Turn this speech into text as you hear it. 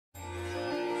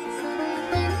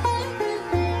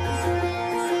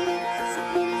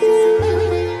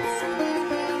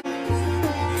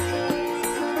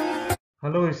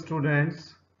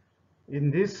students, in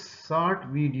this short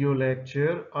video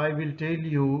lecture I will tell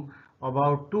you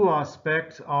about two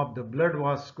aspects of the blood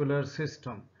vascular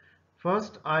system.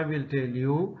 First, I will tell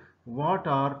you what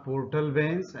are portal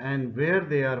veins and where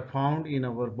they are found in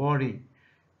our body.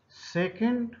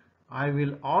 Second, I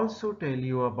will also tell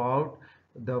you about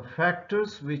the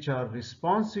factors which are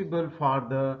responsible for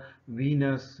the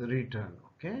venous return.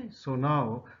 Okay, so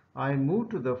now I move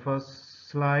to the first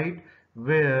slide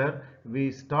where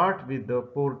we start with the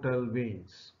portal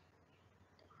veins.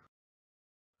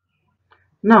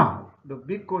 Now, the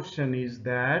big question is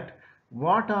that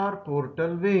what are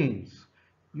portal veins?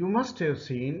 You must have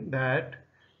seen that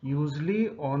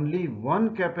usually only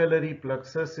one capillary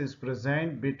plexus is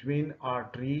present between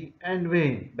artery and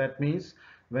vein. That means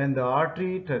when the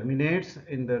artery terminates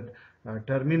in the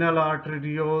terminal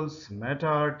arterioles,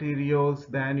 meta-arterioles,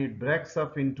 then it breaks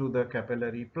up into the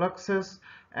capillary plexus,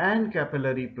 and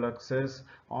capillary plexus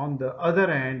on the other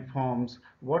end forms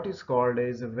what is called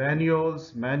as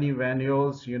venules. Many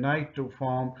venules unite to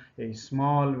form a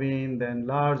small vein, then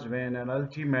large vein, and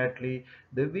ultimately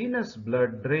the venous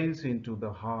blood drains into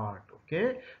the heart.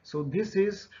 Okay, so this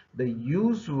is the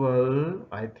usual,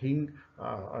 I think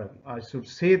I should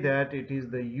say that it is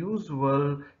the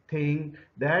usual thing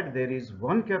that there is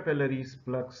one capillary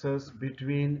plexus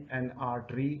between an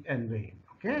artery and vein.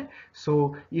 Okay,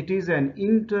 so it is an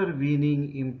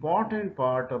intervening important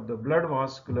part of the blood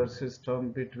vascular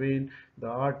system between the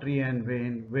artery and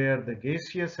vein, where the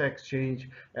gaseous exchange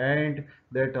and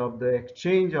that of the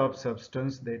exchange of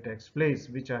substance that takes place,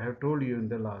 which I have told you in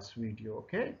the last video.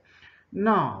 Okay,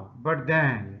 now but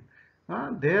then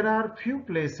there are few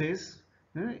places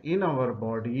in our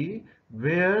body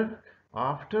where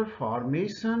after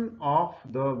formation of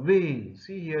the vein,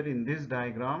 see here in this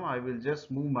diagram, I will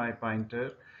just move my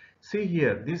pointer. See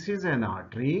here, this is an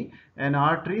artery. An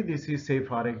artery, this is, say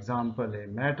for example, a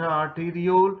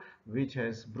meta-arteriole which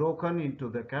has broken into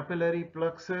the capillary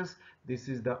plexus. This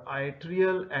is the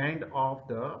arterial end of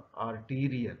the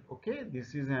arterial. Okay,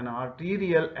 this is an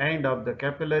arterial end of the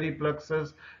capillary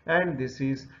plexus, and this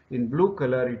is in blue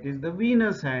color, it is the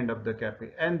venous end of the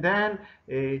capillary. And then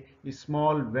a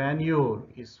small venule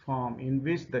is formed in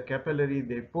which the capillary,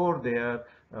 they pour their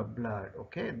blood.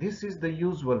 Okay, this is the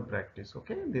usual practice.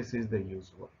 Okay, this is the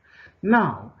usual.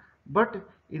 Now, but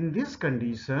in this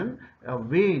condition, a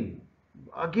vein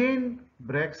again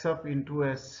breaks up into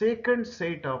a second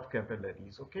set of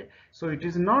capillaries. Okay, so it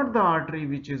is not the artery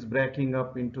which is breaking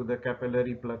up into the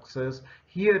capillary plexus.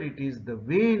 Here it is the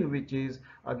vein which is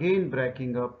again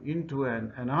breaking up into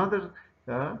another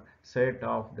set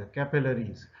of the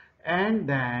capillaries, and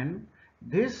then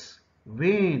this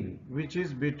vein which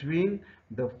is between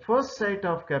the first set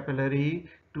of capillary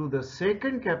to the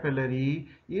second capillary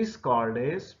is called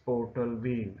as portal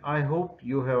vein. I hope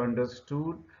you have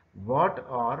understood what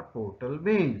are portal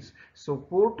veins. So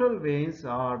portal veins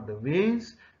are the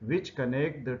veins which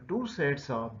connect the two sets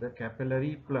of the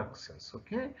capillary plexus.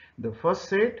 Okay, the first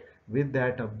set with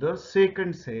that of the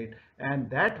second set, and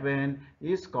that vein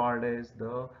is called as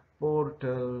the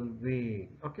portal vein.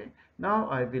 Okay, now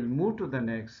I will move to the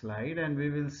next slide and we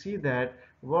will see that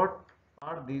what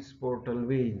are these portal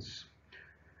veins.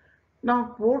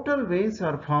 Now, portal veins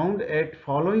are found at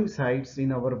following sites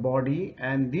in our body,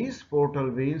 and these portal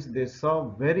veins, they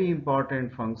serve very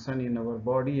important function in our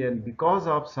body, and because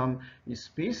of some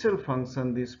special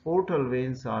function, these portal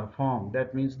veins are formed.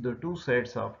 That means the two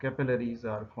sets of capillaries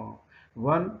are formed.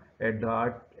 One at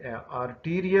the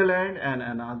arterial end and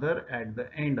another at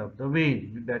the end of the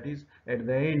vein, that is at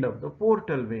the end of the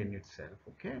portal vein itself.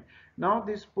 Okay. Now,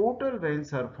 these portal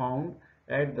veins are found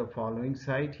at the following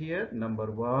site here.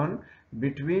 Number one,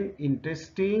 between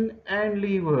intestine and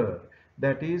liver,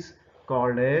 that is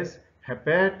called as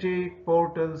hepatic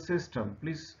portal system.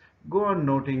 Please go on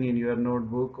noting in your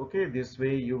notebook. Okay, this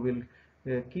way you will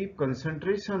keep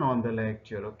concentration on the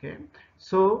lecture. Okay,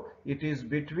 so it is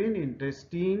between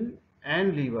intestine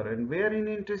and liver, and where in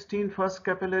intestine first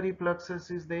capillary plexus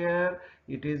is there?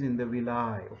 It is in the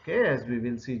villi. Okay, as we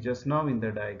will see just now in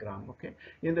the diagram. Okay,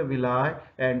 in the villi,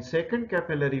 and second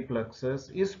capillary plexus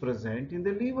is present in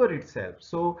the liver itself.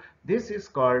 So this is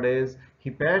called as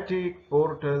hepatic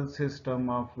portal system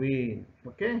of vein.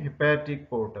 Okay, hepatic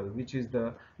portal, which is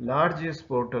the largest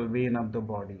portal vein of the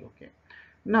body. Okay,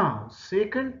 now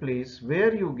second place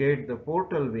where you get the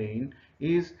portal vein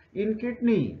is in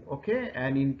kidney. Okay,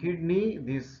 and in kidney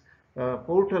this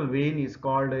portal vein is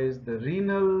called as the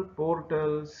renal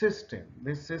portal system.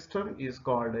 This system is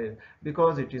called as,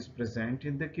 because it is present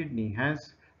in the kidney,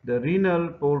 hence the renal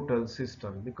portal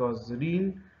system, because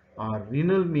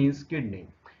renal means kidney.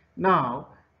 Now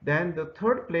Then the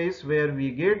third place where we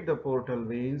get the portal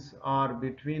veins are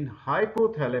between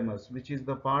hypothalamus, which is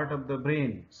the part of the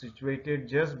brain situated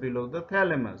just below the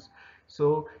thalamus.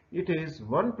 So it is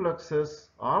one plexus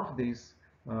of these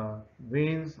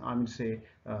veins, I mean say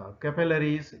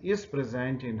capillaries is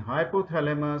present in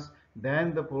hypothalamus,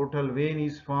 then the portal vein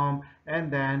is formed,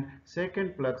 and then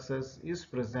second plexus is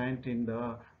present in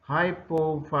the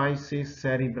hypophysis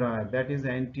cerebri, that is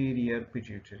anterior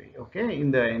pituitary, okay,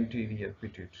 in the anterior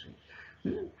pituitary.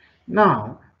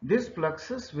 Now, this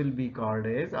plexus will be called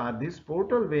as, or this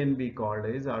portal vein be called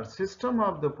as, or system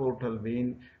of the portal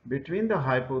vein between the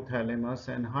hypothalamus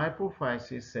and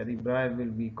hypophysis cerebri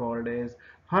will be called as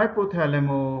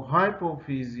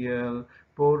hypothalamo-hypophyseal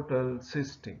portal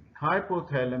system.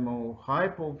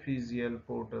 Hypothalamo-hypophyseal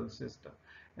portal system.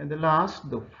 And the last,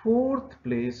 the fourth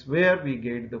place where we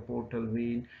get the portal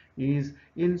vein is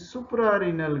in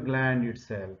suprarenal gland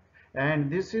itself, and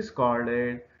this is called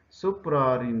a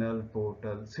suprarenal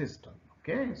portal system.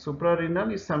 Okay,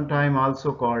 suprarenal is sometimes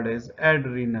also called as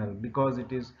adrenal because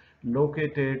it is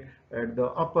located at the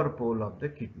upper pole of the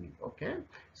kidney. Okay,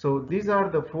 so these are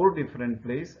the four different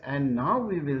places, and now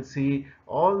we will see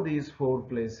all these four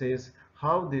places,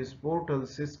 how this portal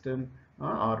system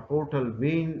or portal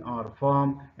vein are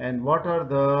formed and what are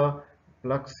the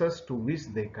plexus to which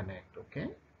they connect. Okay.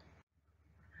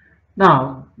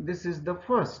 Now, this is the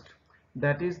first,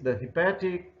 that is the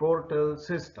hepatic portal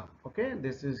system. Okay,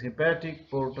 this is hepatic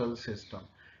portal system.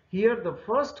 Here, the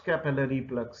first capillary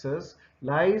plexus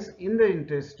lies in the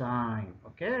intestine.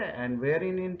 Okay, and where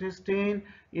in intestine?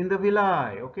 In the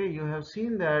villi. Okay, you have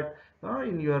seen that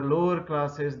in your lower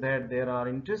classes that there are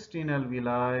intestinal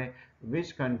villi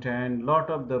which contain lot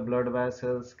of the blood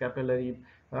vessels, capillary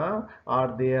are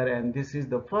there, and this is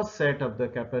the first set of the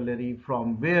capillary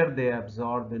from where they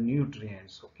absorb the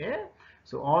nutrients. Okay,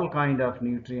 so all kind of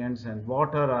nutrients and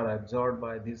water are absorbed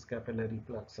by this capillary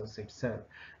plexus itself.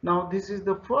 Now this is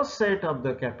the first set of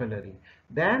the capillary.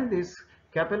 Then this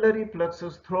capillary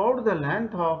plexus throughout the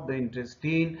length of the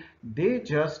intestine, they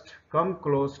just come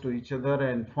close to each other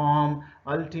and form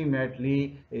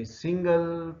ultimately a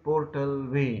single portal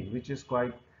vein, which is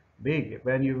quite big.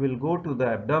 When you will go to the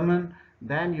abdomen,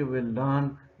 then you will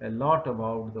learn a lot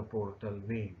about the portal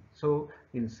vein. So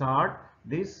in short,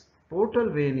 this portal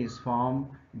vein is formed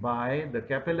by the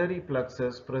capillary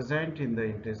plexus present in the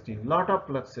intestine. Lot of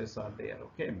plexus are there.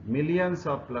 Okay, millions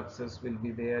of plexus will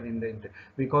be there in the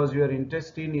because your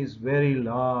intestine is very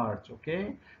large.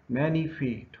 Okay, many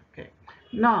feet. Okay,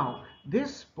 now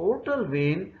this portal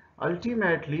vein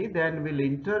ultimately then will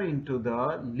enter into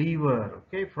the liver.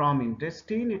 Okay, from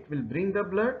intestine it will bring the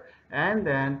blood and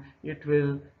then it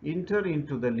will enter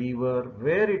into the liver,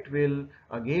 where it will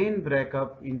again break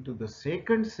up into the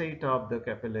second set of the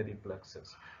capillary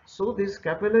plexus. So this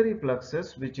capillary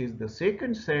plexus, which is the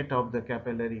second set of the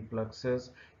capillary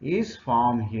plexus, is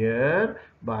formed here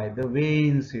by the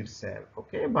veins itself.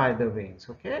 Okay, by the veins.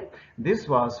 Okay, this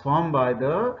was formed by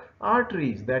the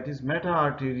arteries, that is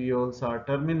meta-arterioles or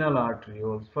terminal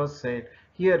arterioles. First set,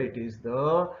 here it is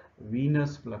the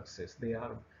venous plexus. They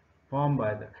are formed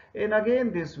by the, and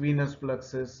again this venous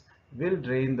plexus will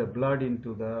drain the blood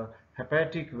into the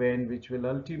hepatic vein, which will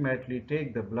ultimately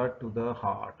take the blood to the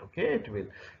heart. Okay, it will.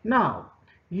 Now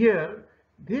here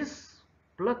this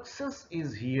plexus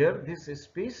is here, this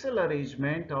spatial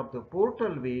arrangement of the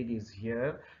portal vein is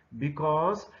here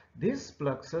because this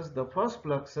plexus, the first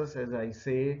plexus, as I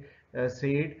said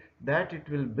that it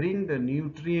will bring the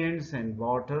nutrients and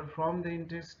water from the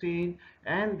intestine,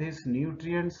 and these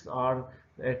nutrients are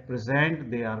at present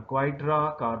they are quite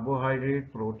raw: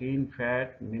 carbohydrate, protein,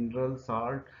 fat, mineral,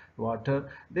 salt, water.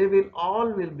 They will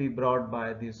all will be brought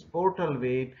by this portal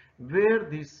vein, where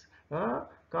this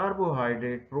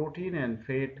carbohydrate, protein and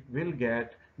fat will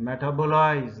get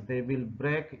metabolized. They will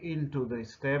break into the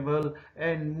stable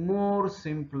and more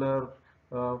simpler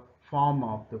uh, form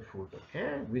of the food,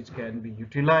 okay, which can be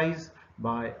utilized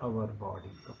by our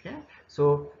body. Okay,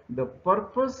 so the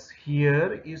purpose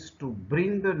here is to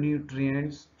bring the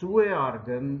nutrients to a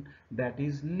organ, that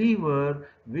is liver,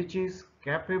 which is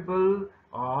capable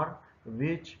or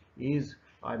which is,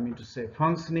 I mean to say,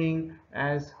 functioning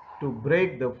as to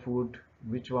break the food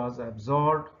which was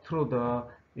absorbed through the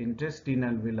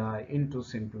intestinal villi into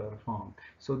simpler form.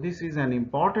 So this is an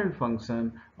important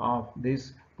function of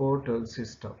this portal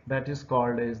system, that is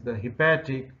called as the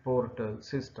hepatic portal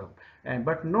system. And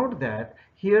but note that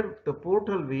here the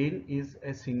portal vein is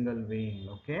a single vein.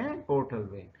 Okay, portal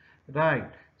vein,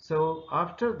 right? So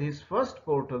after this first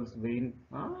portal vein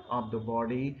of the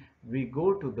body, we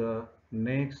go to the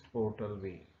next portal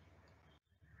vein.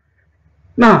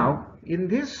 Now, in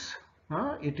this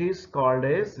it is called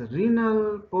as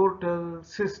renal portal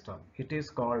system. It is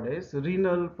called as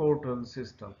renal portal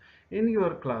system. In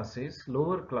your classes,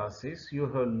 lower classes, you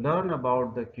have learned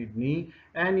about the kidney,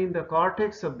 and in the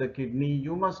cortex of the kidney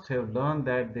you must have learned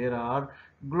that there are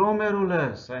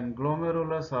glomerulus, and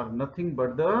glomerulus are nothing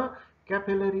but the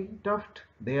capillary duct.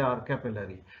 They are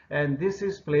capillary, and this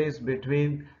is placed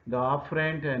between the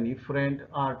afferent and efferent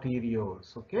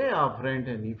arterioles. Okay, afferent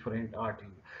and efferent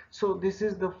arterioles. So this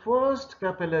is the first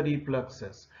capillary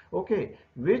plexus, okay,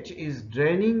 which is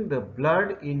draining the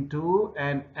blood into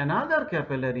another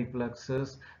capillary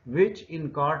plexus, which in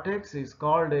cortex is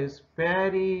called as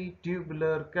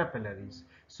peritubular capillaries.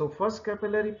 So first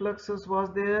capillary plexus was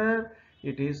there,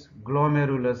 it is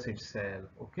glomerulus itself,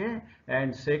 okay,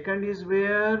 and second is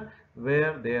where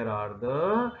there are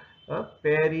the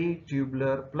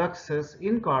peritubular plexus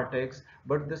in cortex,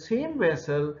 but the same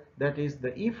vessel, that is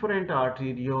the efferent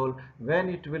arteriole, when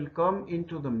it will come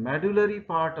into the medullary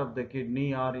part of the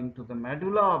kidney or into the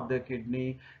medulla of the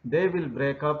kidney, they will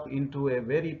break up into a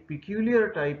very peculiar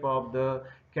type of the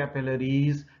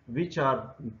capillaries, which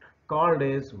are called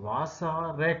as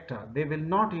vasa recta. They will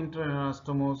not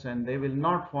interanastomose and they will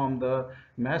not form the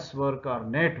meshwork or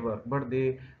network, but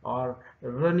they are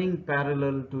running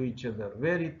parallel to each other,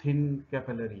 very thin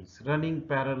capillaries running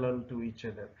parallel to each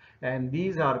other, and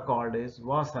these are called as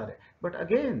vasa recta. But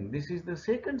again, this is the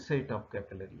second set of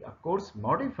capillary, of course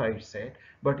modified set,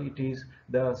 but it is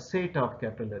the set of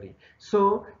capillary.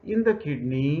 So in the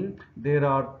kidney there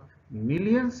are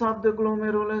millions of the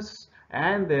glomerulus,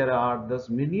 and there are thus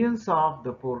millions of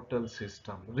the portal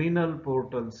system, renal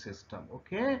portal system,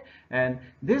 okay, and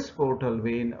this portal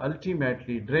vein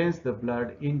ultimately drains the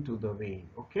blood into the vein,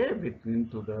 okay,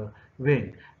 into the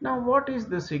vein. Now what is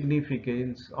the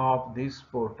significance of this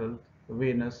portal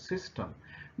venous system?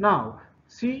 Now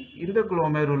see, in the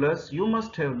glomerulus you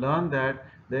must have learned that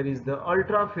there is the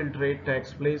ultrafiltrate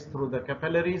takes place through the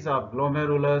capillaries of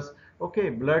glomerulus. Okay,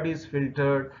 blood is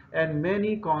filtered, and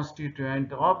many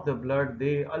constituent of the blood,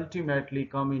 they ultimately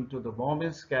come into the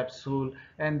Bowman's capsule,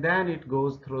 and then it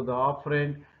goes through the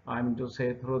afferent, I'm to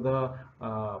say through the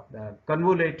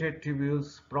convoluted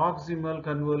tubules, proximal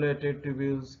convoluted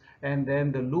tubules, and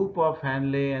then the loop of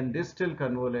Henle and distal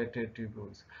convoluted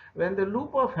tubules. When the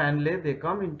loop of Henle, they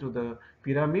come into the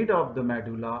pyramid of the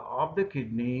medulla of the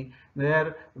kidney,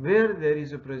 where there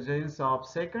is a presence of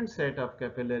second set of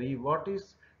capillary, what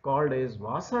is called as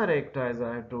vasa recta, as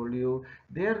I have told you.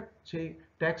 There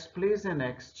takes place an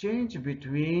exchange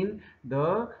between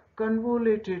the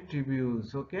convoluted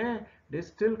tubules, okay,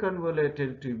 distal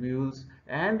convoluted tubules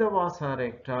and the vasa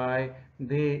recti,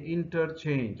 they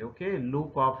interchange, okay,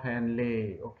 loop of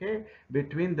Henle, okay,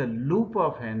 between the loop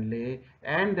of Henle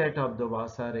and that of the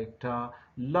vasa recta,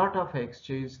 lot of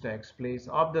exchange takes place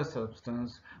of the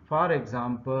substance. For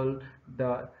example,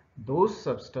 the those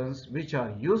substances which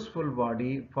are useful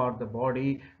body for the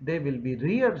body, they will be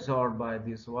reabsorbed by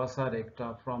this vasa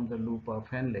recta from the loop of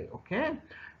Henle, okay,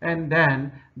 and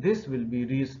then this will be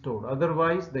restored.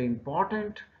 Otherwise the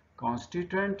important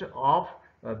constituent of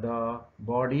the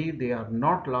body, they are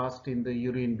not lost in the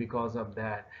urine because of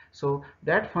that. So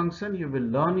that function you will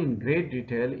learn in great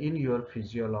detail in your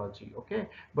physiology, okay,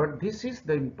 but this is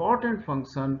the important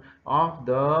function of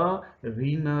the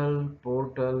renal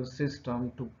portal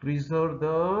system, to preserve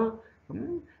the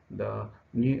the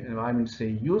I mean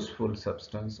say useful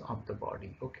substance of the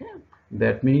body, okay.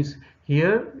 That means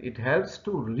here it helps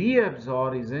to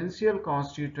reabsorb essential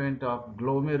constituent of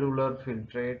glomerular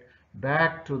filtrate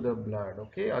back to the blood,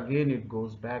 okay. Again it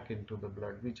goes back into the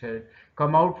blood, which had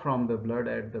come out from the blood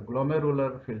at the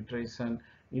glomerular filtration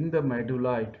in the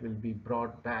medulla, it will be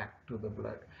brought back to the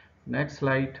blood. Next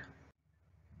slide.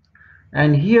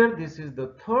 And here this is the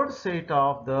third set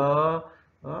of the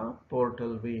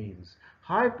portal veins.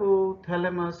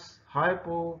 Hypothalamus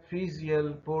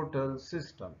hypophyseal portal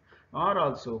system are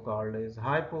also called as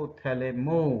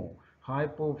hypothalamo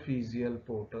hypophyseal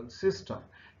portal system.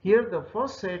 Here the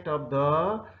first set of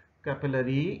the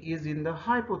capillary is in the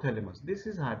hypothalamus. This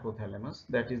is hypothalamus,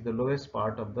 that is the lowest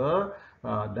part of the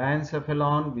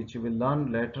diencephalon, which you will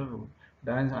learn later.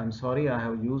 I'm sorry, I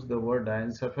have used the word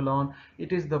diencephalon.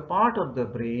 It is the part of the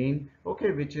brain,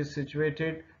 okay, which is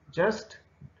situated just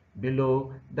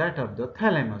below that of the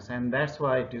thalamus, and that's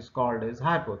why it is called as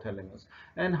hypothalamus.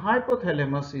 And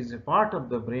hypothalamus is a part of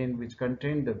the brain which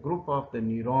contains the group of the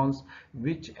neurons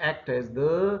which act as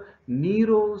the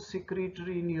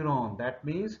neurosecretory neuron. That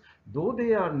means though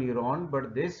they are neuron,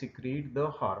 but they secrete the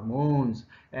hormones,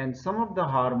 and some of the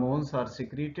hormones are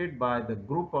secreted by the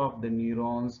group of the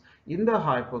neurons in the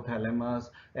hypothalamus,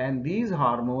 and these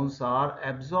hormones are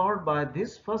absorbed by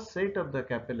this first set of the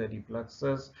capillary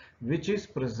plexus which is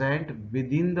present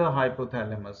within the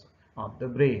hypothalamus of the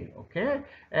brain. Okay,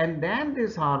 and then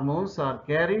these hormones are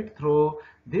carried through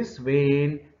this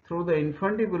vein through the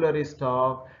infundibular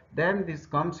stalk. Then this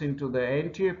comes into the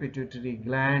anterior pituitary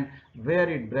gland where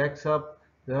it breaks up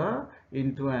the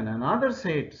into another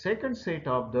second set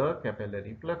of the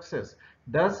capillary plexus.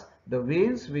 Thus the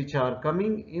veins which are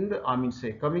coming in the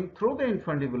coming through the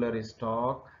infundibular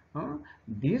stalk,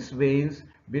 these veins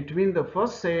between the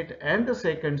first set and the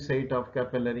second set of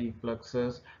capillary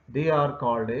plexus, they are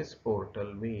called as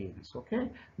portal veins. Okay,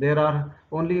 there are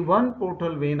only one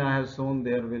portal vein I have shown.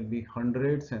 There will be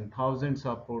hundreds and thousands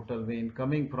of portal vein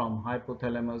coming from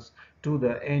hypothalamus to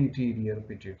the anterior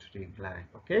pituitary gland.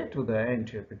 Okay, to the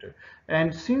anterior pituitary.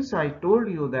 And since I told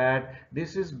you that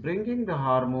this is bringing the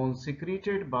hormones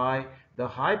secreted by the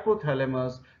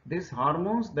hypothalamus, these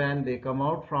hormones then they come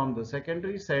out from the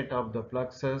secondary set of the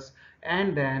plexus,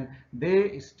 and then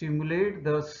they stimulate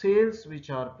the cells which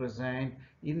are present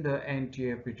in the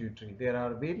anterior pituitary. There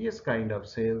are various kind of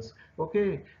cells,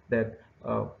 okay, that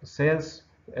cells,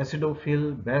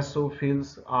 acidophil,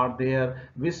 basophils are there,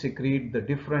 which secrete the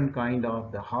different kind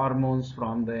of the hormones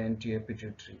from the anterior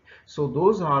pituitary. So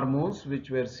those hormones which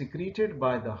were secreted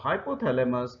by the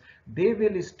hypothalamus, they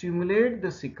will stimulate the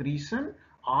secretion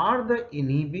or the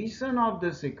inhibition of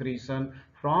the secretion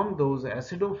from those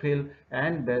acidophil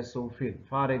and basophil.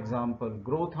 For example,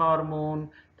 growth hormone,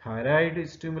 thyroid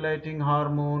stimulating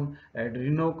hormone,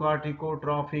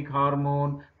 adrenocorticotropic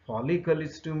hormone, follicle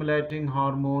stimulating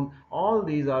hormone, all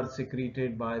these are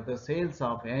secreted by the cells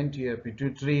of anterior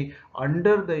pituitary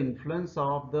under the influence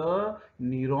of the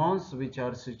neurons which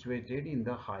are situated in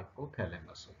the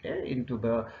hypothalamus. Okay, into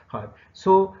the heart.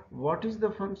 So what is the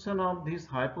function of this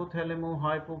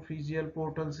hypothalamo-hypophyseal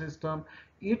portal system?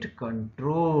 It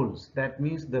controls, that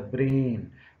means the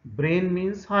brain. Brain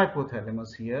means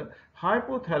hypothalamus here.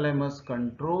 Hypothalamus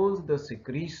controls the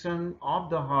secretion of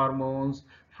the hormones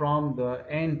from the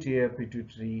anterior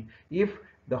pituitary. If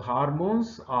the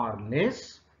hormones are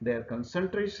less, their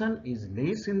concentration is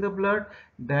less in the blood,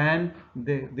 then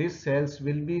these cells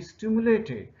will be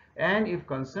stimulated. And if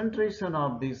concentration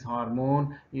of this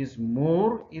hormone is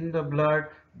more in the blood,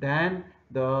 then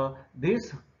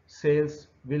these cells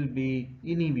will be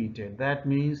inhibited. That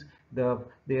means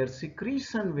their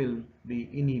secretion will be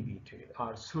inhibited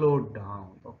or slowed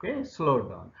down. Okay, slowed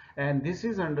down. And this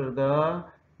is under the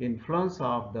influence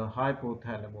of the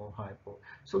hypothalamo-hypo.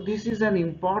 So this is an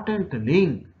important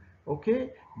link,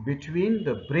 okay, between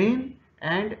the brain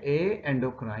and a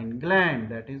endocrine gland,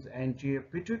 that is anterior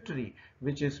pituitary,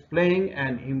 which is playing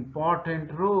an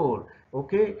important role.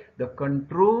 Okay, the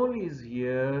control is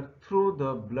here through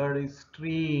the blood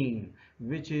stream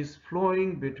which is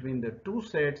flowing between the two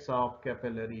sets of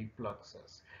capillary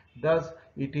plexus. Thus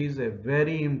it is a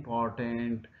very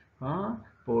important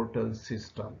portal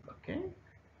system. Okay,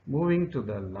 moving to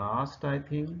the last, I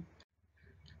think.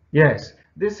 Yes,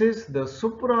 this is the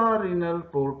suprarenal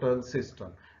portal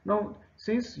system. Now,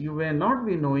 since you may not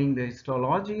be knowing the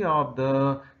histology of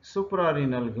the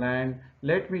suprarenal gland,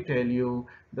 let me tell you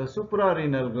the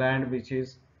suprarenal gland, which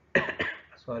is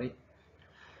sorry,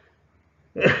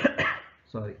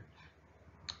 sorry,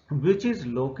 which is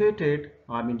located,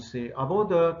 say above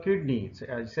the kidneys.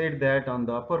 I said that on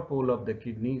the upper pole of the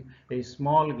kidney, a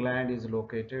small gland is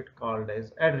located called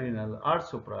as adrenal or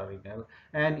suprarenal.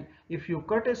 And if you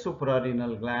cut a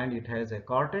suprarenal gland, it has a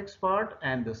cortex part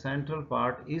and the central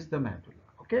part is the medulla.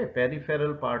 Okay,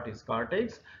 peripheral part is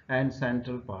cortex and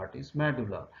central part is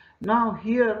medulla. Now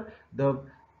here the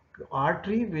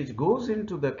artery which goes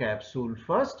into the capsule,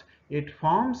 first it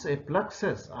forms a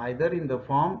plexus either in the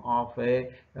form of a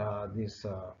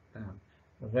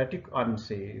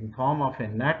in form of a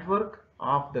network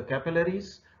of the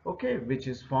capillaries, okay, which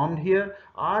is formed here,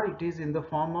 or it is in the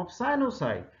form of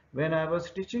sinusoid. When I was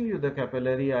teaching you the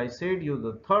capillary, I said you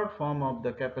the third form of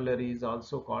the capillary is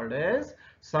also called as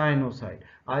sinusoid.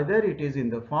 Either it is in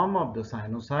the form of the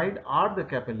sinusoid or the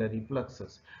capillary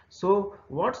plexus. So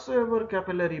whatsoever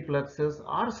capillary plexus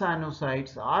or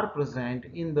sinusoids are present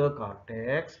in the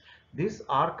cortex, these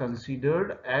are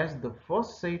considered as the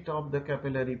first set of the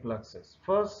capillary plexus.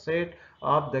 First set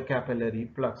of the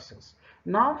capillary plexus.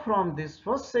 Now from this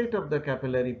first set of the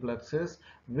capillary plexus,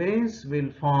 veins will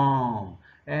form.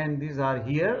 And these are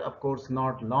here, of course,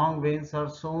 not long veins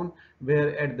are shown,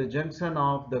 where at the junction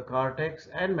of the cortex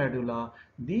and medulla,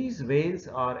 these veins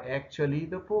are actually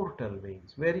the portal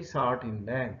veins, very short in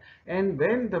length. And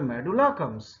when the medulla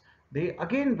comes, they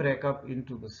again break up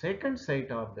into the second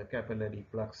set of the capillary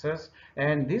plexus,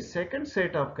 and this second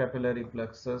set of capillary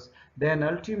plexus then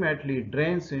ultimately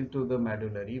drains into the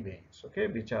medullary veins, okay,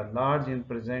 which are large and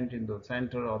present in the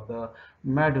center of the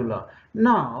medulla.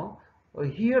 Now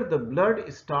here the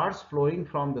blood starts flowing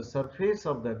from the surface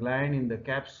of the gland in the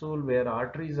capsule where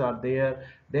arteries are there.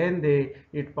 Then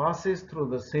it passes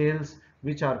through the cells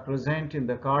which are present in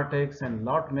the cortex, and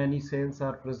lot many cells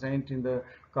are present in the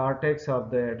cortex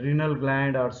of the adrenal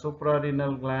gland or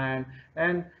suprarenal gland,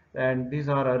 and these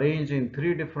are arranged in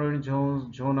three different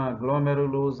zones: zona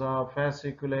glomerulosa,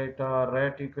 fasciculata,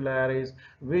 reticularis,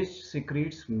 which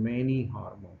secretes many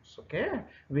hormones, okay,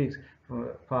 which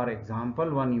for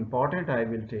example, one important I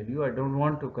will tell you, I don't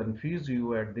want to confuse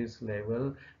you at this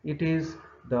level, it is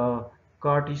the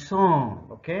cortisone,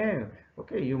 okay,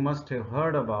 you must have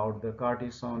heard about the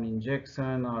cortisone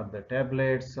injection or the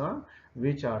tablets,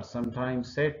 which are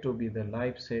sometimes said to be the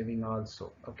life-saving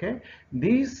also, okay.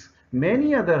 These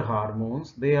many other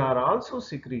hormones, they are also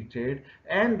secreted,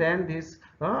 and then this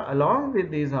along with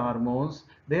these hormones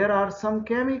there are some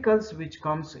chemicals which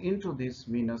comes into this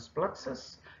venous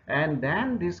plexus, and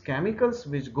then these chemicals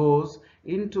which goes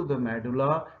into the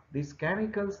medulla, these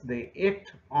chemicals they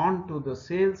act onto the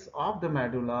cells of the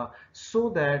medulla so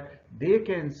that they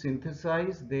can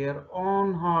synthesize their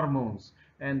own hormones,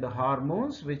 and the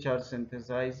hormones which are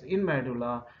synthesized in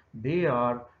medulla, they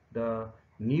are the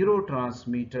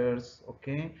neurotransmitters,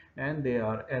 okay, and they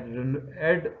are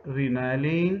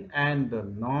adrenaline and the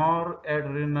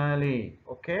noradrenaline,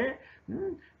 okay.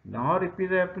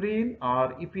 Norepinephrine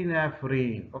or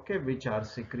epinephrine, okay, which are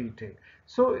secreted.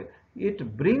 So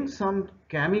it brings some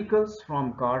chemicals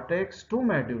from cortex to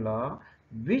medulla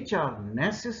which are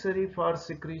necessary for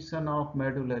secretion of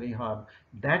medullary hormone.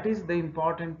 That is the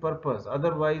important purpose.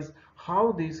 Otherwise,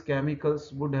 how these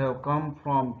chemicals would have come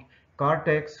from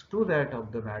cortex to that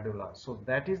of the medulla? So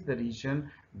that is the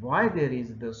reason why there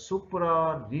is the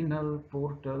suprarenal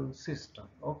portal system,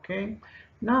 okay.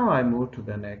 Now I move to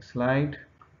the next slide,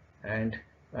 and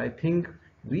I think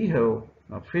we have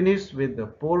finished with the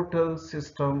portal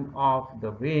system of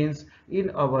the veins in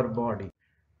our body.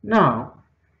 Now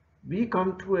we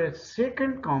come to a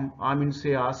second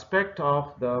say aspect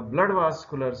of the blood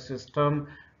vascular system,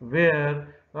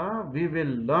 where we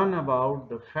will learn about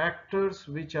the factors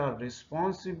which are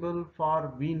responsible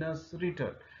for venous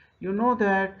return. You know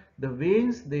that the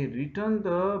veins, they return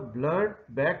the blood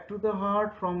back to the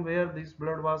heart from where this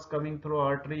blood was coming through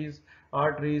arteries.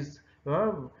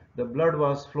 The blood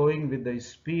was flowing with the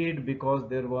speed because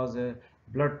there was a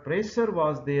blood pressure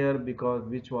was there, because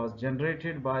which was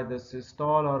generated by the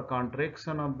systole or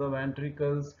contraction of the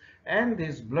ventricles, and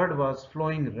this blood was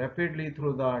flowing rapidly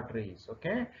through the arteries,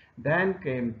 okay. Then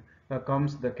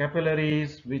comes the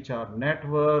capillaries, which are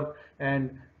network,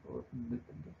 and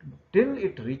till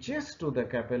it reaches to the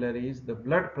capillaries, the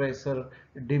blood pressure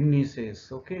diminishes,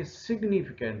 okay,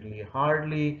 significantly.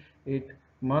 Hardly it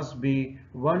must be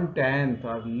 1/10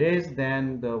 or less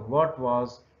than the what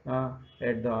was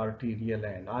at the arterial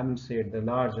end. I mean, say at the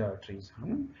large arteries.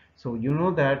 So you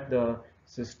know that the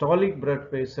systolic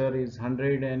blood pressure is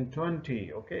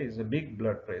 120, okay, is a big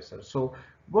blood pressure. So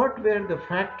what were the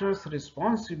factors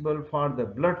responsible for the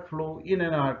blood flow in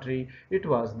an artery? It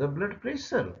was the blood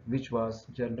pressure, which was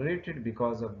generated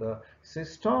because of the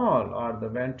systole or the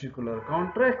ventricular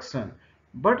contraction.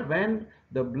 But when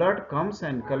the blood comes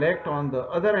and collect on the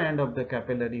other end of the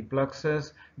capillary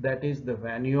plexus, that is the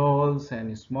venules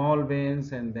and small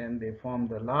veins, and then they form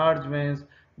the large veins.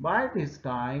 By this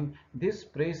time, this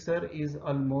pressure is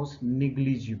almost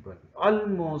negligible,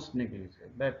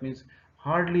 that means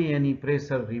hardly any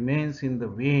pressure remains in the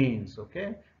veins,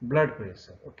 okay, blood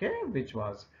pressure, okay, which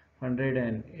was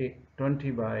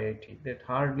 120/80, that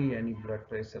hardly any blood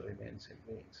pressure remains in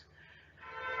veins.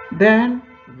 Then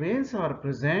veins are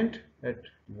present at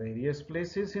various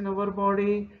places in our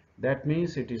body. That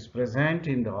means it is present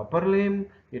in the upper limb,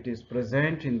 it is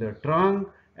present in the trunk,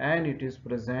 and it is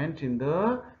present in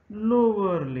the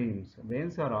lower limbs.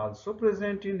 Veins are also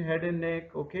present in head and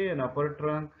neck, okay, and upper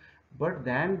trunk. But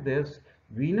then this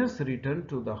venous return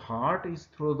to the heart is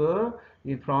through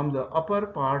from the upper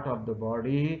part of the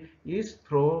body, is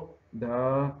through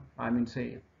the,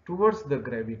 say, towards the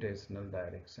gravitational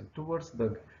direction, towards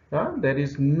the there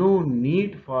is no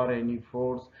need for any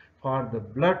force for the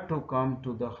blood to come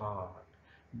to the heart.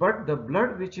 but the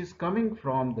blood which is coming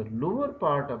from the lower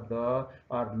part of the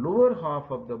or lower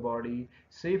half of the body,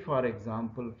 say for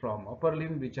example from upper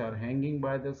limb which are hanging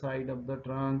by the side of the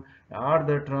trunk or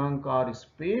the trunk, or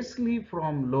especially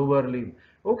from lower limb,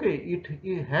 okay,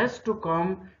 it has to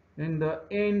come in the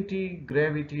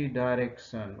anti-gravity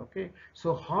direction. Okay,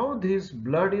 so how this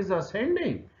blood is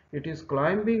ascending? It is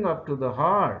climbing up to the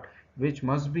heart, which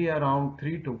must be around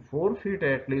 3 to 4 feet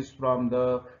at least from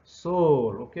the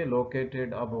sole, okay,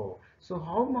 located above. So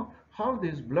how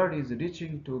this blood is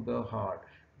reaching to the heart?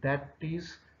 That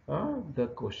is the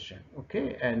question.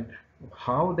 Okay, and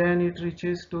how then it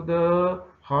reaches to the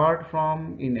heart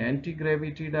from in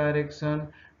anti-gravity direction?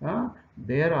 uh,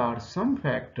 there are some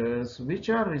factors which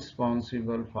are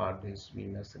responsible for this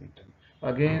venous return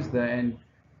against the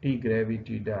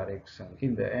anti-gravity direction,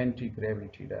 in the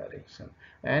anti-gravity direction,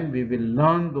 and we will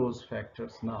learn those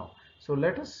factors now. So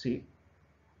let us see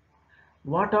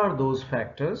what are those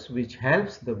factors which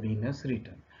helps the venous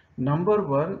return. Number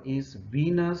one is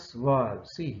venous valve.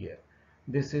 See here,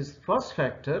 this is first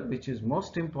factor which is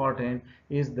most important,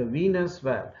 is the venous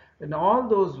valve. In all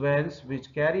those veins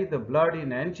which carry the blood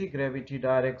in anti-gravity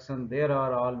direction, there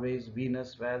are always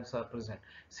venous valves are present.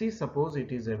 See, suppose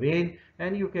it is a vein,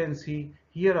 and you can see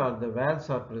here are the valves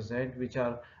are present which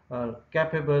are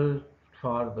capable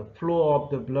for the flow of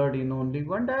the blood in only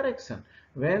one direction.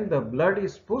 When the blood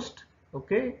is pushed,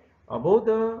 okay, above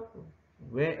the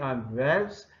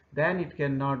valves, then it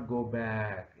cannot go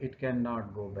back, it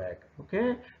cannot go back.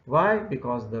 Okay, why?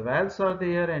 Because the valves are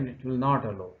there and it will not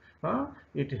allow.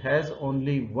 It has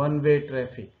only one way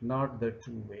traffic, not the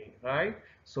two way, right?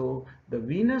 So the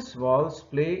venous valves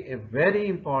play a very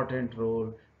important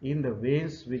role in the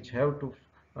veins which have to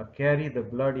carry the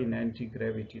blood in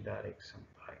anti-gravity direction,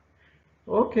 right?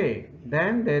 Okay,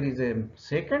 then there is a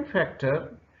second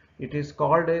factor. It is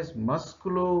called as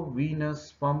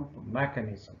musculovenous pump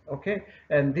mechanism. Okay,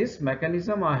 and this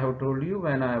mechanism I have told you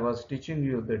when I was teaching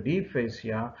you the deep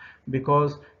fascia,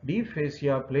 because deep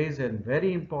fascia plays a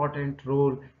very important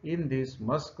role in this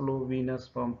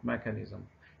musculovenous pump mechanism.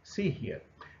 See here.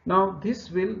 Now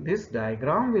this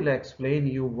diagram will explain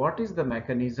you what is the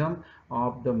mechanism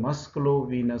of the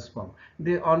musculovenous pump.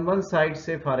 On one side,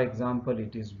 say for example,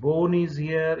 it is bone is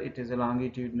here, it is a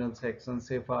longitudinal section,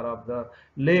 say for of the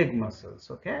leg muscles.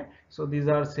 Okay, so these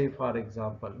are, say for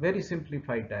example, very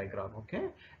simplified diagram. Okay,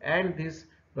 and this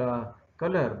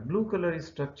blue color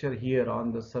structure here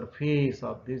on the surface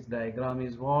of this diagram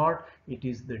is what? It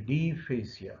is the deep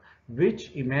fascia,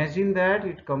 which imagine that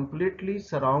it completely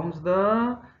surrounds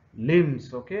the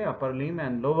limbs, okay, upper limb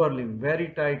and lower limb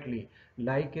very tightly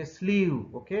like a sleeve.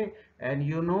 Okay, and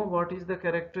you know what is the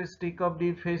characteristic of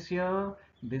deep fascia?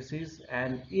 This is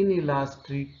an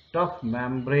inelastic tough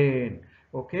membrane,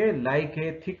 okay, like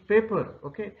a thick paper.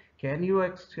 Okay, can you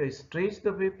stretch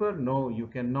the paper? No, you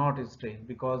cannot stretch,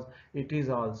 because it is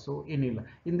also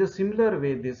inelastic. In the similar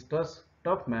way, this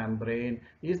tough membrane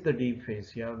is the deep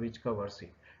fascia which covers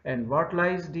it. And what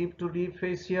lies deep to deep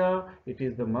fascia? It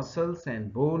is the muscles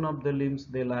and bone of the limbs,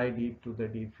 they lie deep to the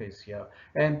deep fascia.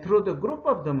 And through the group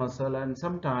of the muscle, and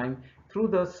sometimes through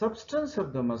the substance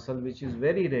of the muscle, which is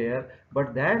very rare,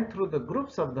 but then through the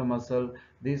groups of the muscle,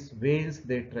 these veins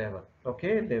they travel.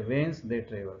 Okay, the veins they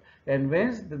travel, and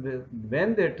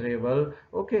when they travel,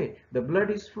 okay, the blood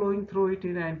is flowing through it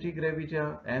in anti-gravity,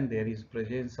 and there is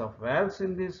presence of valves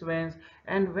in these veins.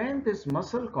 And when this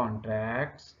muscle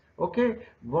contracts, okay,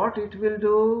 what it will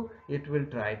do? It will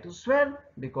try to swell,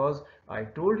 because I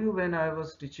told you when I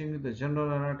was teaching you the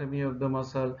general anatomy of the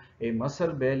muscle, a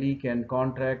muscle belly can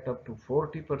contract up to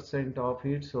 40% of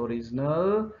its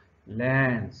original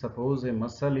length. Suppose a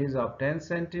muscle is of 10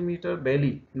 centimeter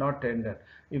belly, not tendon.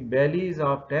 If belly is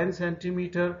of 10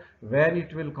 centimeter, when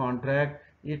it will contract,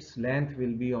 its length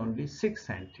will be only 6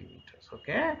 centimeters.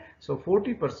 Okay, so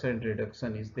 40%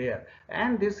 reduction is there,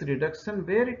 and this reduction,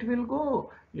 where it will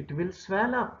go? It will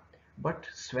swell up. But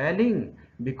swelling,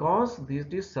 because this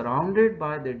is surrounded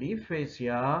by the deep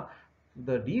fascia,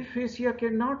 the deep fascia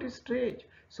cannot stretch,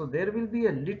 so there will be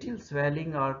a little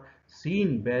swelling or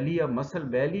seen belly, a muscle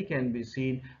belly can be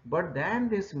seen, but then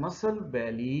this muscle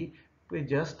belly we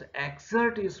just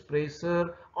exert its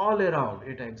pressure all around.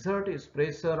 It exerts its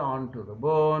pressure onto the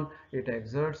bone, it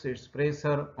exerts its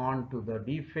pressure onto the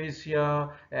deep fascia,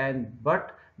 and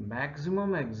but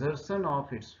maximum exertion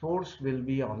of its force will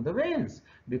be on the veins,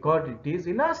 because it is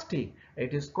elastic,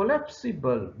 it is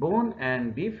collapsible. Bone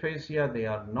and deep fascia, they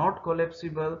are not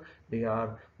collapsible, they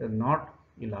are not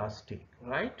elastic,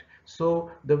 right? So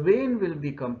the vein will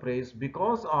be compressed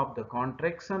because of the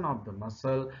contraction of the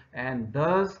muscle, and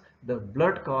thus the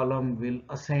blood column will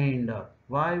ascend up.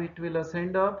 Why it will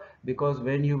ascend up? Because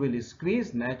when you will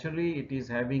squeeze, naturally it is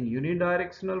having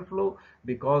unidirectional flow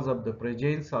because of the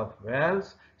presence of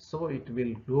valves, so it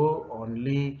will go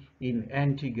only in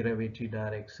anti-gravity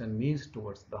direction, means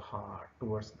towards the heart,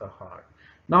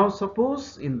 Now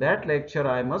suppose in that lecture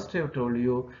I must have told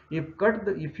you,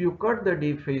 if you cut the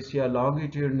deep fascia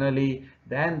longitudinally,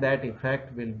 then that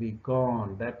effect will be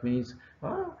gone. That means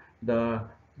the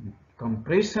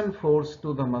compression force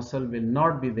to the muscle will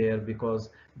not be there, because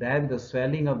then the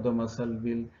swelling of the muscle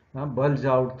will bulge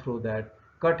out through that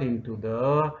cut into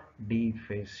the deep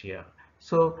fascia.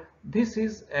 So this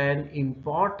is an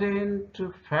important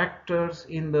factors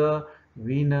in the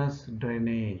venous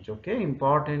drainage. Okay,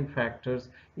 important factors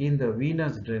in the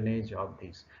venous drainage of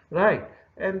this, right?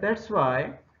 And that's why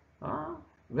uh,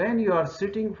 when you are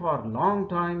sitting for a long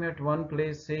time at one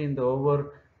place, say in the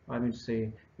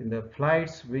say in the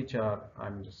flights which are,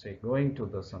 say, going to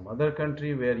the some other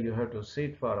country where you have to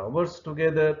sit for hours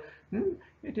together,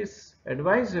 it is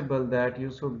advisable that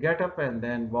you should get up and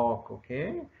then walk,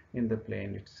 okay, in the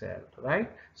plane itself,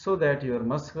 right? So that your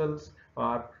muscles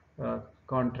are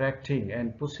contracting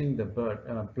and pushing the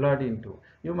blood into.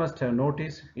 You must have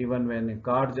noticed, even when a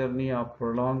car journey of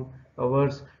prolonged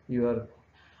hours, your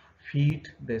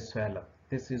feet they swell up.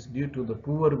 This is due to the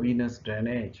poor venous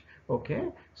drainage. Okay,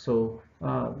 so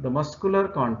the muscular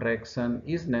contraction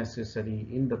is necessary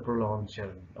in the prolonged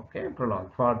journey. Okay,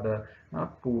 prolonged for the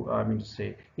poor,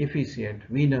 say, efficient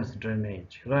venous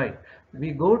drainage, right?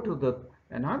 We go to the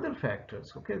another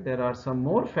factors. Okay, there are some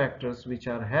more factors which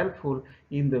are helpful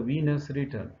in the venous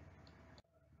return.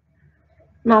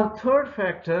 Now, third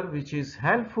factor which is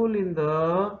helpful in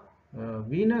the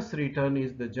venous return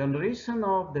is the generation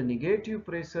of the negative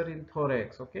pressure in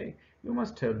thorax. Okay, you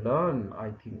must have learned,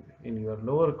 I think, in your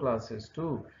lower classes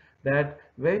too, that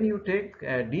when you take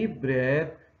a deep breath,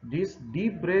 this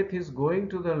deep breath is going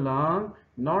to the lung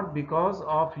not because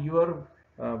of your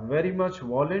very much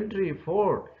voluntary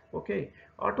effort. Okay,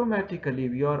 automatically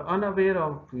you are unaware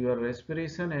of your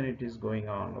respiration and it is going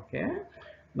on. Okay,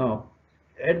 now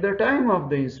at the time of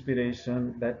the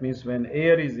inspiration, that means when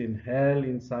air is inhaled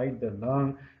inside the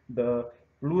lung, the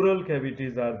pleural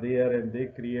cavities are there and they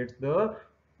create the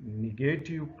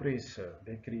negative pressure.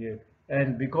 They create,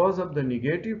 and because of the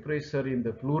negative pressure in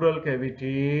the pleural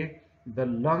cavity, the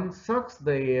lung sucks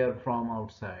the air from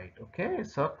outside. Okay,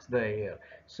 sucks the air.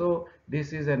 So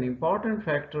this is an important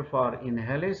factor for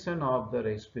inhalation of the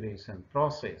respiration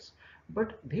process.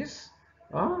 But this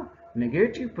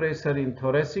negative pressure in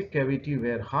thoracic cavity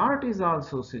where heart is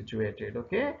also situated,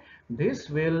 okay, this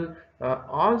will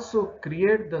also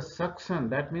create the suction.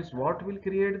 That means what will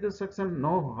create the suction?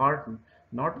 No, heart,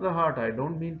 not the heart. I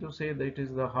don't mean to say that it is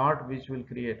the heart which will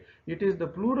create. It is the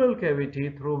pleural cavity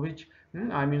through which,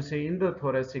 say in the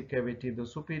thoracic cavity, the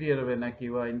superior vena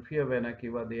cava, inferior vena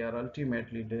cava, they are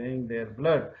ultimately draining their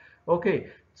blood. Okay,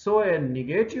 so a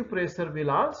negative pressure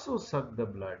will also suck the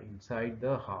blood inside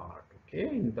the heart. Okay,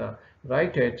 in the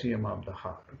right atrium of the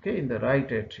heart. Okay, in the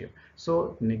right atrium.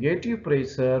 So negative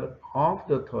pressure of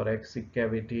the thoracic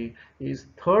cavity is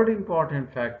third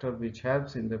important factor which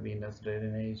helps in the venous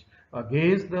drainage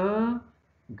against the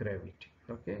gravity.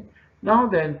 Okay, now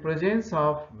then, presence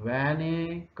of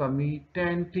venae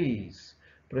committantes.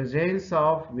 Presence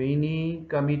of venae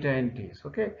committantes.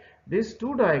 Okay, these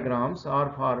two diagrams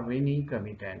are for venae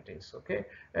committantes. Okay,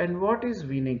 and what is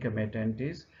venae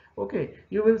committantes? Okay,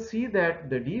 you will see that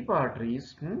the deep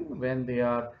arteries, when they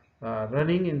are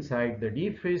running inside the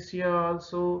deep fascia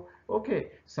also,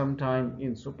 okay, sometime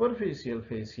in superficial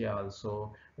fascia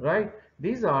also, right?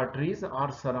 These arteries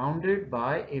are surrounded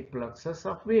by a plexus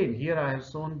of vein. Here I have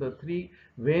shown the three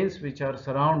veins which are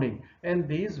surrounding, and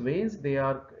these veins, they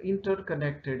are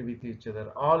interconnected with each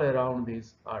other all around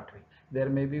this artery. There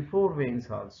may be four veins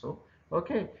also.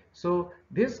 Okay, so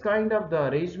this kind of the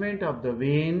arrangement of the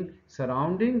vein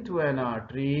surrounding to an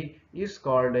artery is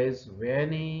called as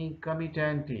venae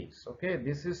committantes. Okay,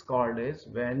 this is called as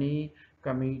venae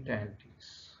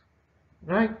committantes,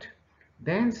 right?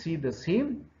 Then see the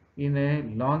same in a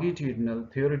longitudinal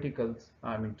theoretical,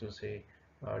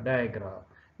 diagram.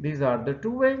 These are the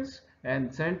two veins,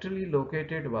 and centrally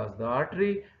located was the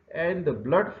artery, and the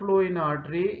blood flow in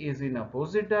artery is in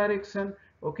opposite direction.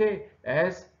 Okay,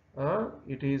 as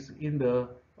it is in the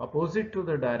opposite to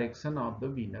the direction of the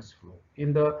venous flow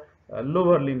in the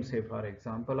lower limb, say for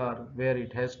example, or where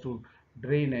it has to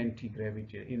drain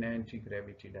anti-gravity in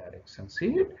anti-gravity direction. See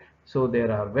it? So there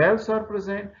are valves are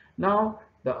present. Now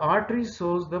the artery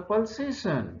shows the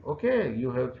pulsation. Okay,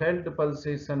 you have felt the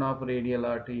pulsation of radial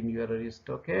artery in your wrist.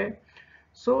 Okay,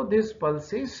 so this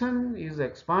pulsation is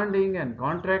expanding and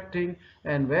contracting,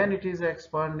 and when it is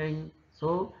expanding,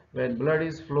 So when blood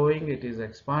is flowing, it is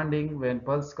expanding. When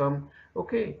pulse come,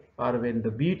 okay, or when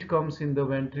the beat comes in the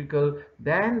ventricle,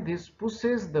 then this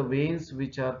pushes the veins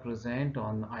which are present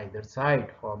on either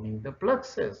side, forming the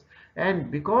plexus.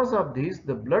 And because of this,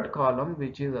 the blood column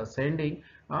which is ascending,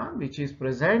 which is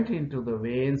present into the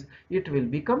veins, it will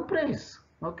be compressed.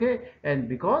 Okay, and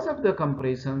because of the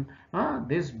compression,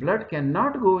 this blood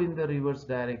cannot go in the reverse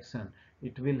direction.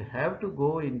 It will have to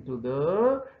go into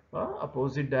the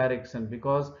opposite direction,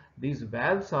 because these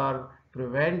valves are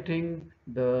preventing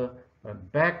the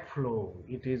backflow.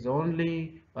 It is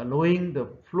only allowing the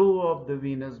flow of the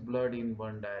venous blood in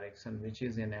one direction, which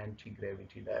is in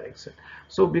anti-gravity direction.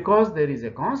 So because there is a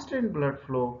constant blood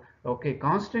flow, okay,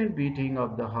 constant beating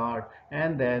of the heart,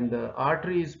 and then the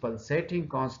artery is pulsating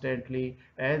constantly,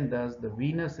 and thus the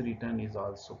venous return is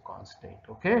also constant.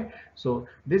 Okay, so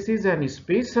this is an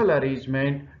special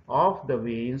arrangement of the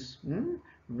veins,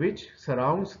 which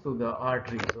surrounds to the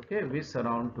arteries, okay, which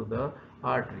surround to the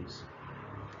arteries.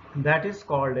 That is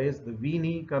called as the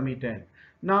veni committant.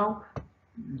 Now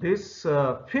this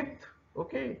fifth,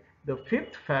 okay, the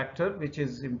fifth factor which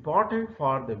is important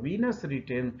for the venous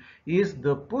return is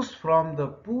the push from the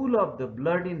pool of the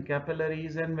blood in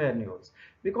capillaries and venules,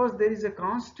 because there is a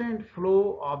constant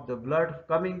flow of the blood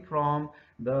coming from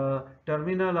the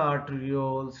terminal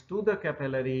arterioles to the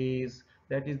capillaries,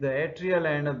 that is the atrial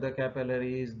end of the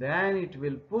capillaries, then it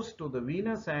will push to the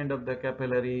venous end of the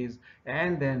capillaries,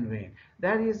 and then vein.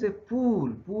 That is a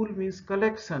pool. Pool means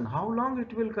collection. How long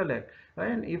it will collect?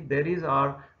 And if there is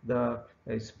the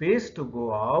space to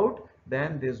go out,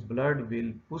 then this blood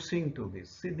will pushing to this.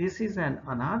 See, this is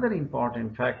another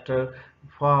important factor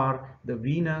for the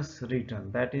venous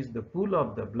return. That is the pool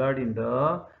of the blood in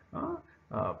the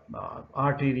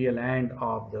arterial end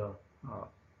of the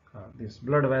these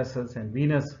blood vessels and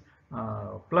venous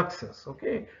plexus.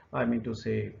 Okay, I mean to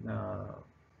say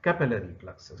capillary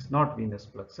plexus, not venous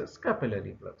plexus,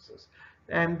 capillary plexus.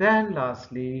 And then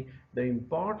lastly, the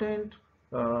important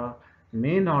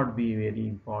may not be very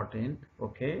important,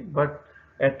 okay, but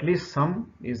at least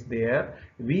some is there.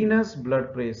 Venous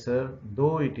blood pressure,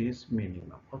 though it is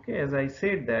minimum, okay, as I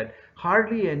said that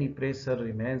hardly any pressure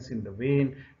remains in the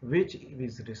vein, which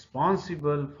is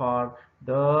responsible for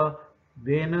the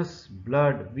venous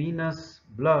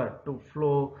blood to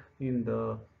flow in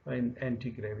the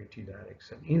anti-gravity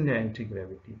direction, in the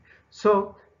anti-gravity.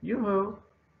 So you have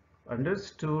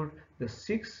understood the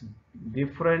 6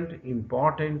 different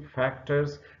important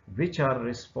factors which are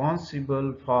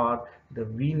responsible for the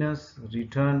venous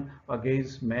return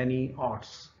against many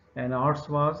odds. And odds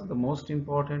was, the most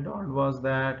important odd was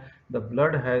that the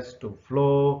blood has to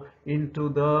flow into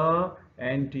the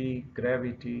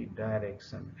anti-gravity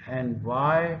direction. And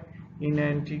why in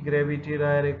anti-gravity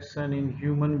direction in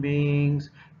human beings?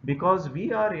 Because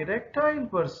we are erectile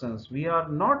persons, we are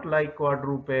not like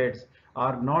quadrupeds,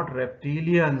 are not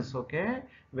reptilians, okay,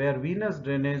 where venous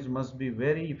drainage must be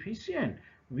very efficient.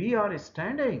 We are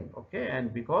standing, okay,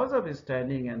 and because of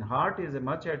standing, and heart is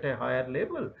much at a higher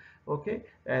level, okay,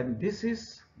 and this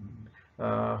is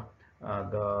uh,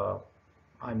 the,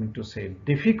 I mean to say,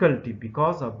 difficulty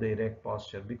because of the erect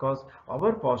posture, because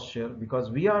our posture, because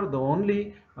we are the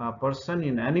only person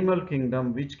in animal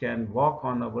kingdom which can walk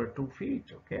on our 2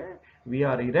 feet, okay, we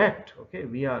are erect, okay,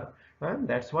 we are, and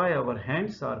that's why our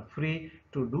hands are free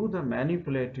to do the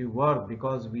manipulative work,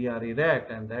 because we are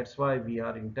erect, and that's why we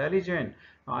are intelligent.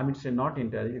 I mean, say not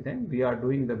intelligent, we are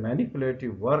doing the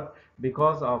manipulative work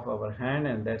because of our hand,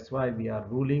 and that's why we are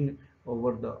ruling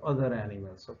over the other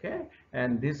animals, okay,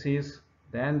 and this is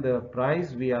then the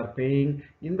price we are paying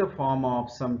in the form of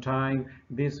sometime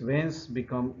these veins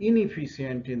become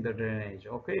inefficient in the drainage,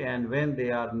 okay, and when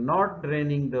they are not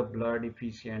draining the blood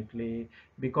efficiently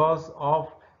because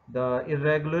of the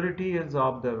irregularities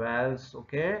of the valves,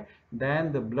 okay,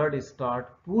 then the blood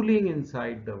start pooling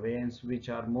inside the veins, which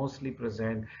are mostly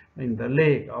present in the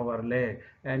leg, our leg.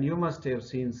 And you must have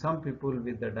seen some people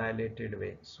with the dilated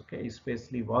veins, okay,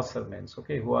 especially washermen,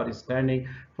 okay, who are standing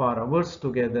for hours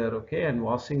together, okay, and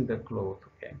washing the clothes,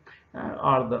 okay,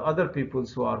 or the other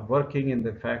peoples who are working in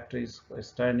the factories,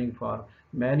 standing for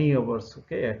many hours,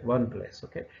 okay, at one place,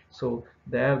 okay. So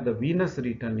there the venous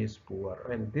return is poor,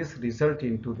 and this result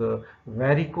into the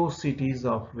varicosities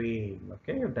of vein,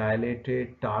 okay,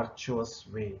 dilated tortuous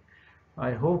vein.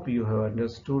 I hope you have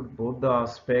understood both the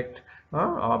aspect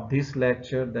of this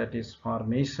lecture, that is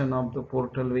formation of the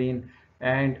portal vein,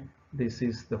 and this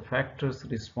is the factors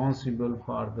responsible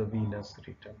for the venous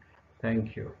return.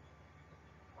 Thank you.